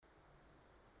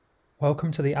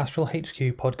Welcome to the Astral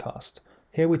HQ podcast.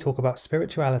 Here we talk about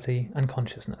spirituality and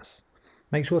consciousness.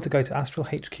 Make sure to go to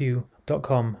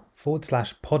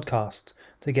astralhq.com/podcast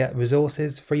to get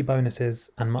resources, free bonuses,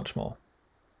 and much more.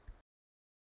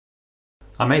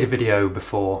 I made a video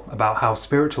before about how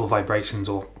spiritual vibrations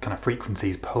or kind of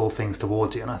frequencies pull things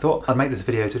towards you, and I thought I'd make this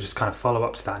video to just kind of follow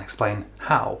up to that and explain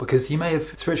how, because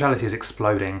spirituality is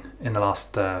exploding in the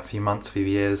last few months, few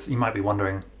years. You might be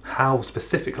wondering, how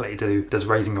specifically does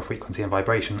raising your frequency and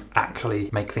vibration actually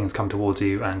make things come towards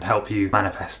you and help you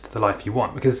manifest the life you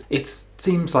want? Because it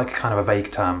seems like kind of a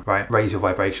vague term, right? Raise your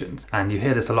vibrations. And you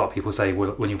hear this a lot. People say,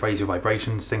 well, when you raise your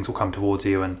vibrations, things will come towards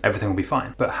you and everything will be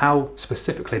fine. But how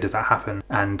specifically does that happen?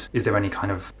 And is there any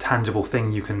kind of tangible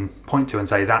thing you can point to and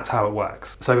say, that's how it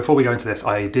works? So before we go into this,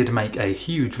 I did make a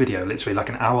huge video, literally like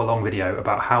an hour-long video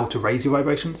about how to raise your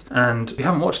vibrations. And if you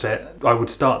haven't watched it, I would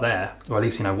start there, or at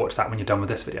least, watch that when you're done with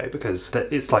this video, because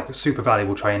it's like super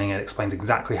valuable training. It explains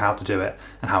exactly how to do it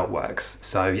and how it works.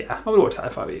 So yeah, I would watch that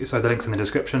if I were you. So the link's in the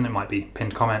description. It might be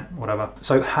pinned comment, whatever.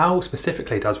 So how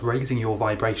specifically does raising your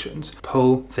vibrations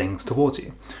pull things towards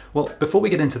you? Well, before we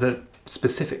get into the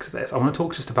specifics of this, I want to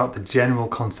talk just about the general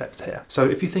concept here. So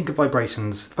if you think of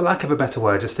vibrations, for lack of a better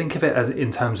word, just think of it as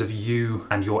in terms of you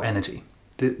and your energy.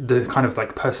 The kind of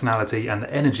like personality and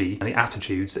the energy and the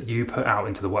attitudes that you put out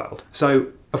into the world. So,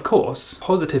 of course,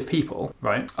 positive people,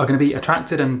 right, are going to be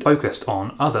attracted and focused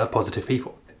on other positive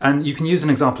people. And you can use an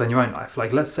example in your own life.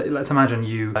 Like, let's imagine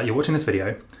you're watching this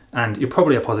video and you're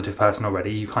probably a positive person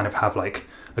already. You kind of have like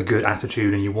a good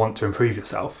attitude and you want to improve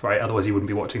yourself, right? Otherwise you wouldn't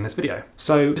be watching this video.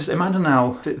 So just imagine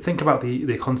now, think about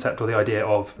the concept or the idea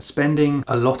of spending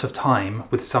a lot of time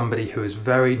with somebody who is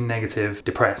very negative,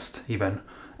 depressed even,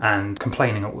 and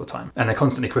complaining all the time. And they're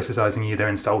constantly criticizing you, they're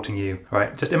insulting you,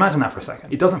 right? Just imagine that for a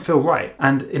second. It doesn't feel right.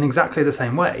 And in exactly the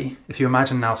same way, if you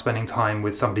imagine now spending time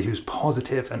with somebody who's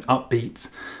positive and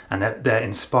upbeat, and they're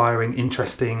inspiring,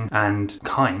 interesting, and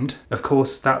kind, of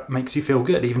course, that makes you feel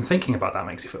good. Even thinking about that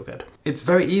makes you feel good. It's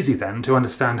very easy then to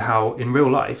understand how, in real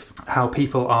life, how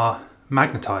people are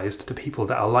magnetized to people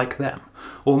that are like them,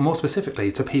 or more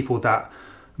specifically, to people that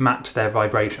match their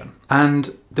vibration.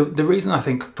 And the reason I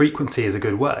think frequency is a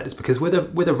good word is because with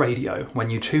a radio, when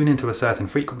you tune into a certain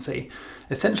frequency,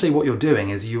 essentially what you're doing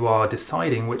is you are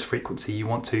deciding which frequency you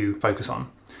want to focus on,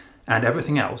 and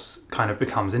everything else kind of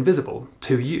becomes invisible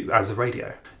to you as a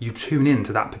radio. You tune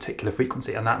into that particular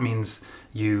frequency, and that means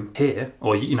you hear,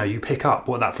 or you pick up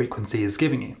what that frequency is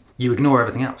giving you. You ignore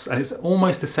everything else. And it's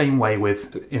almost the same way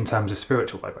in terms of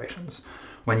spiritual vibrations.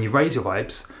 When you raise your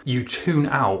vibes, you tune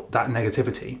out that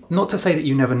negativity. Not to say that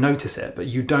you never notice it, but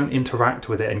you don't interact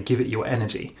with it and give it your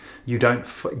energy. You don't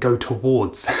go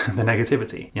towards the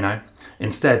negativity,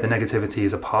 Instead, the negativity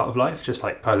is a part of life, just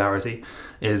like polarity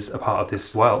is a part of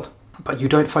this world. But you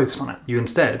don't focus on it. You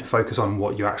instead focus on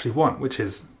what you actually want, which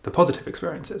is the positive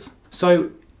experiences. So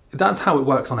that's how it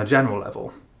works on a general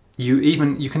level. You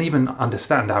can even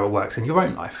understand how it works in your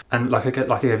own life. And like I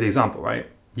gave the example, right?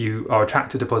 You are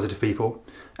attracted to positive people,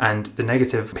 and the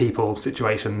negative people,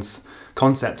 situations,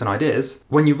 concepts and ideas,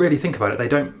 when you really think about it, they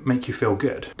don't make you feel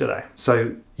good, do they?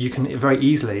 So you can very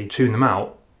easily tune them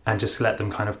out and just let them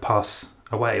kind of pass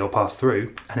away or pass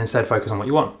through, and instead focus on what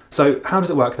you want. So how does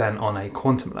it work then on a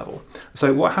quantum level?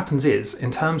 So what happens is,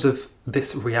 in terms of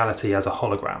this reality as a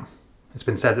hologram, it's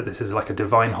been said that this is like a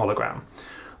divine hologram,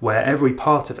 where every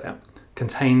part of it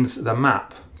contains the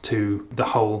map to the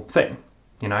whole thing.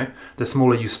 The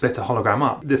smaller you split a hologram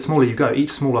up, the smaller you go. Each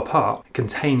smaller part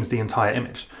contains the entire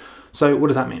image. So what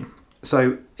does that mean?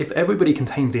 So if everybody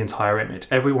contains the entire image,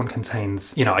 everyone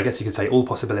contains, I guess you could say all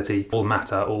possibility, all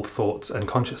matter, all thoughts and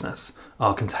consciousness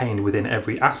are contained within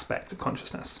every aspect of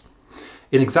consciousness.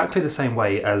 In exactly the same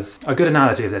way as, a good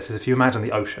analogy of this is if you imagine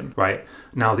the ocean, right?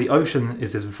 Now the ocean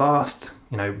is this vast,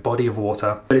 body of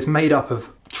water, but it's made up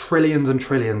of trillions and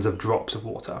trillions of drops of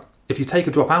water. If you take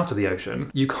a drop out of the ocean,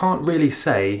 you can't really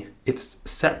say it's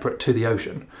separate to the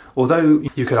ocean. Although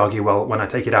you could argue, well, when I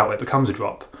take it out, it becomes a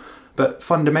drop. But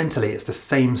fundamentally, it's the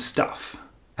same stuff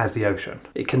as the ocean.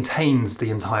 It contains the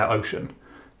entire ocean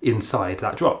inside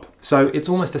that drop. So it's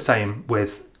almost the same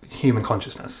with human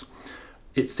consciousness.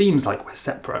 It seems like we're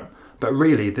separate, but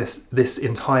really this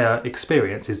entire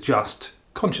experience is just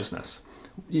consciousness.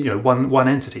 One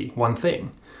entity, one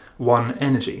thing, one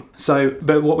energy. So,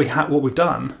 but what we've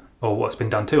done, or what's been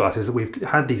done to us, is that we've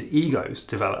had these egos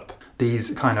develop,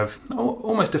 these kind of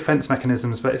almost defense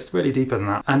mechanisms, but it's really deeper than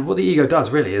that. And what the ego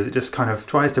does really is it just kind of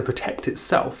tries to protect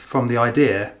itself from the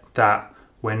idea that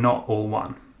we're not all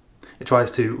one. It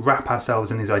tries to wrap ourselves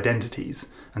in these identities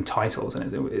and titles,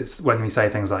 and it's when we say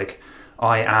things like,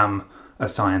 I am a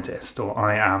scientist, or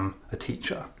I am a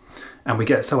teacher, And we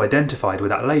get so identified with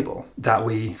that label that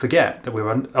we forget that we're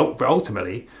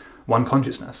ultimately one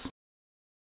consciousness.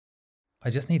 I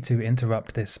just need to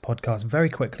interrupt this podcast very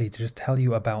quickly to just tell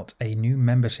you about a new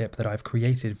membership that I've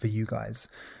created for you guys.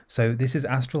 So this is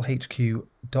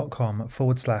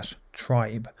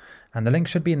astralhq.com/tribe. And the link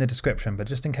should be in the description, but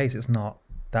just in case it's not,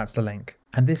 that's the link.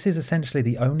 And this is essentially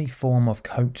the only form of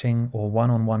coaching or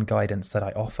one-on-one guidance that I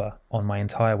offer on my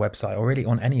entire website, or really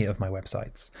on any of my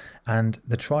websites. And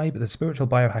the tribe, the Spiritual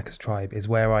Biohackers Tribe, is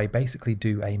where I basically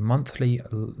do a monthly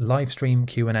live stream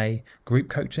Q&A group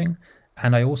coaching.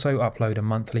 And I also upload a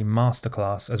monthly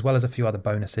masterclass, as well as a few other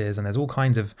bonuses, and there's all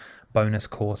kinds of bonus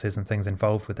courses and things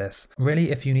involved with this.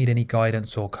 Really, if you need any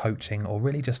guidance or coaching, or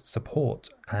really just support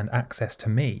and access to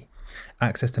me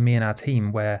and our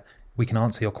team, where we can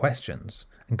answer your questions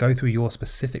and go through your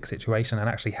specific situation and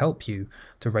actually help you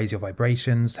to raise your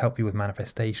vibrations, help you with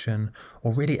manifestation,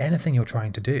 or really anything you're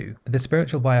trying to do. The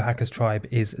Spiritual Biohackers Tribe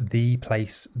is the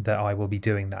place that I will be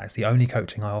doing that. It's the only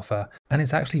coaching I offer, and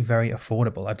it's actually very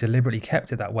affordable. I've deliberately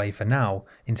kept it that way for now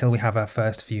until we have our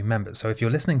first few members. So if you're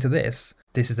listening to this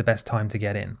is the best time to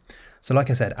get in. So like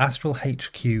I said,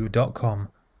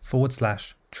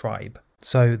 astralhq.com/tribe.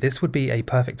 So this would be a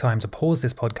perfect time to pause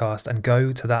this podcast and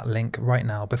go to that link right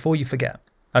now before you forget.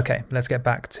 Okay, let's get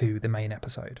back to the main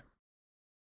episode.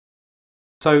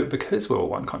 So because we're all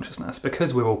one consciousness,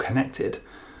 because we're all connected,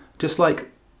 just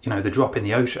like, the drop in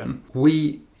the ocean,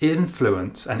 we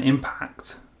influence and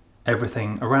impact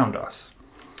everything around us.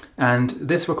 And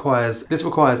this requires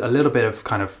a little bit of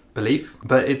kind of belief,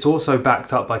 but it's also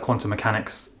backed up by quantum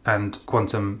mechanics and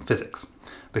quantum physics,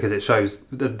 because it shows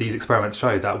that these experiments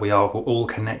show that we are all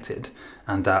connected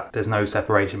and that there's no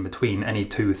separation between any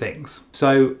two things.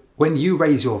 So when you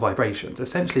raise your vibrations,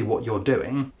 essentially what you're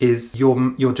doing is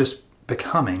you're just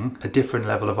becoming a different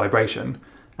level of vibration.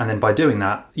 And then by doing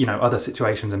that, other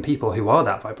situations and people who are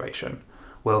that vibration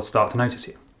will start to notice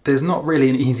you. There's not really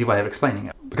an easy way of explaining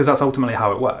it, because that's ultimately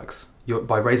how it works.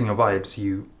 By raising your vibes,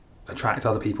 you attract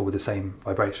other people with the same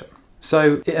vibration.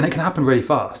 So, and it can happen really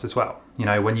fast as well.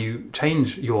 When you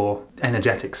change your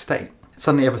energetic state,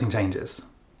 suddenly everything changes.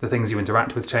 The things you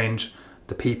interact with change,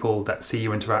 the people that see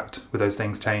you interact with those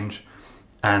things change,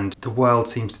 and the world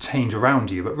seems to change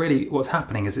around you. But really what's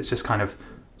happening is it's just kind of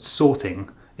sorting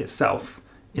itself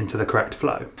into the correct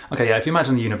flow. Okay, yeah, if you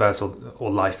imagine the universe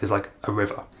or life is like a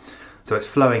river. So it's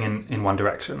flowing in one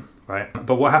direction, right?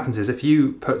 But what happens is if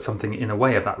you put something in the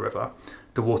way of that river,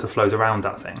 the water flows around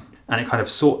that thing and it kind of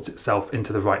sorts itself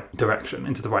into the right direction,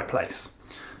 into the right place.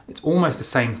 It's almost the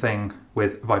same thing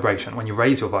with vibration. When you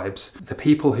raise your vibes, the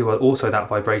people who are also that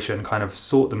vibration kind of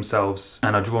sort themselves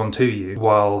and are drawn to you,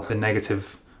 while the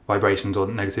negative vibrations or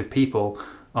negative people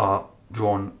are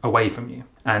drawn away from you.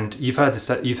 And you've heard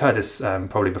this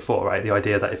probably before, right? The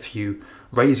idea that if you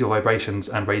raise your vibrations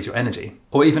and raise your energy,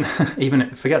 or even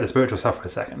forget the spiritual stuff for a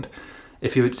second,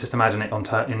 if you would just imagine it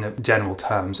in the general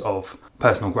terms of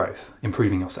personal growth,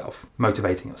 improving yourself,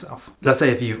 motivating yourself. Let's say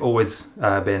if you've always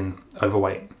been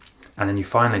overweight, and then you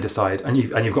finally decide, and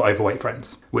you've got overweight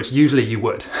friends, which usually you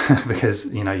would, because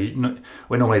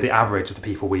we're normally the average of the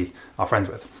people we are friends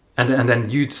with, and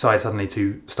then you decide suddenly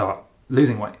to start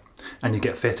losing weight, and you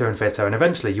get fitter and fitter, and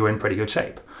eventually you're in pretty good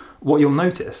shape. What you'll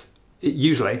notice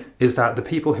usually is that the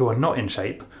people who are not in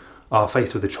shape are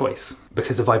faced with a choice,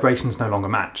 because the vibrations no longer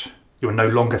match. You're no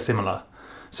longer similar.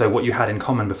 So what you had in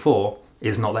common before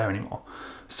is not there anymore.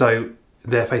 So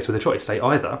they're faced with a choice. They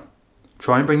either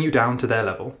try and bring you down to their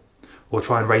level or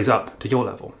try and raise up to your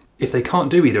level. If they can't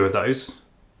do either of those,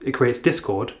 it creates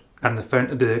discord and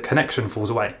the connection falls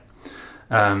away.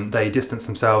 They distance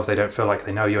themselves. They don't feel like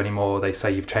they know you anymore. They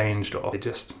say you've changed, or they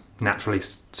just naturally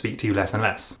speak to you less and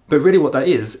less. But really what that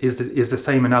is the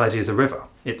same analogy as a river.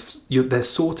 They're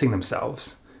sorting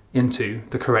themselves into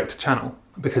the correct channel,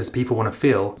 because people want to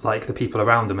feel like the people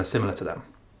around them are similar to them.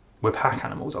 We're pack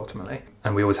animals ultimately,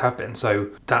 and we always have been. So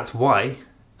that's why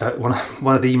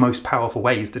one of the most powerful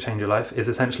ways to change your life is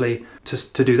essentially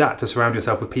to do that, to surround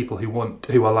yourself with people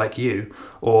who are like you,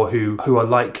 or who are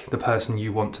like the person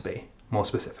you want to be, more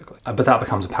specifically. But that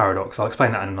becomes a paradox. I'll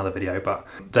explain that in another video, but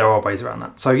there are ways around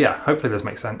that. So yeah, hopefully this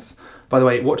makes sense. By the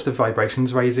way, watch the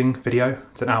vibrations raising video.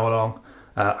 It's an hour long.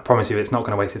 I promise you it's not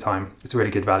going to waste your time. It's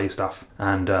really good value stuff.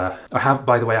 And I have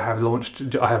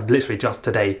literally just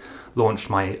today launched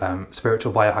my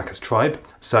Spiritual Biohackers Tribe.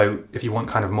 So if you want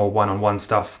kind of more one-on-one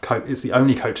stuff, it's the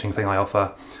only coaching thing I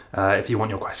offer. If you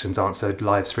want your questions answered,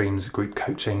 live streams, group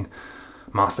coaching,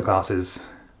 masterclasses,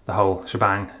 the whole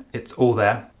shebang, it's all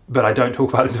there. But I don't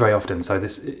talk about this very often. So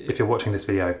if you're watching this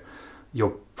video,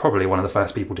 you're probably one of the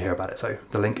first people to hear about it. So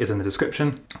the link is in the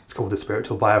description. It's called the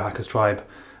Spiritual Biohackers Tribe.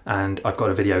 and I've got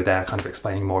a video there kind of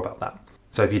explaining more about that.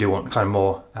 So if you do want kind of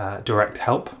more direct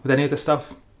help with any of this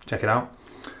stuff, check it out,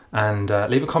 and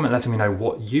leave a comment letting me know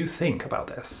what you think about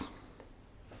this.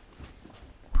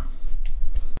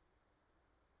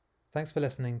 Thanks for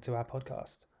listening to our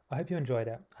podcast. I hope you enjoyed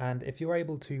it, and if you're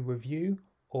able to review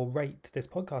or rate this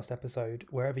podcast episode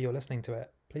wherever you're listening to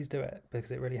it, please do it,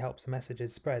 because it really helps the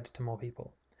messages spread to more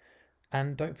people.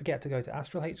 And don't forget to go to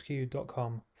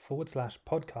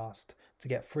astralhq.com/podcast to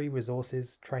get free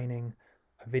resources, training,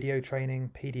 a video training,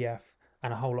 PDF,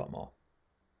 and a whole lot more.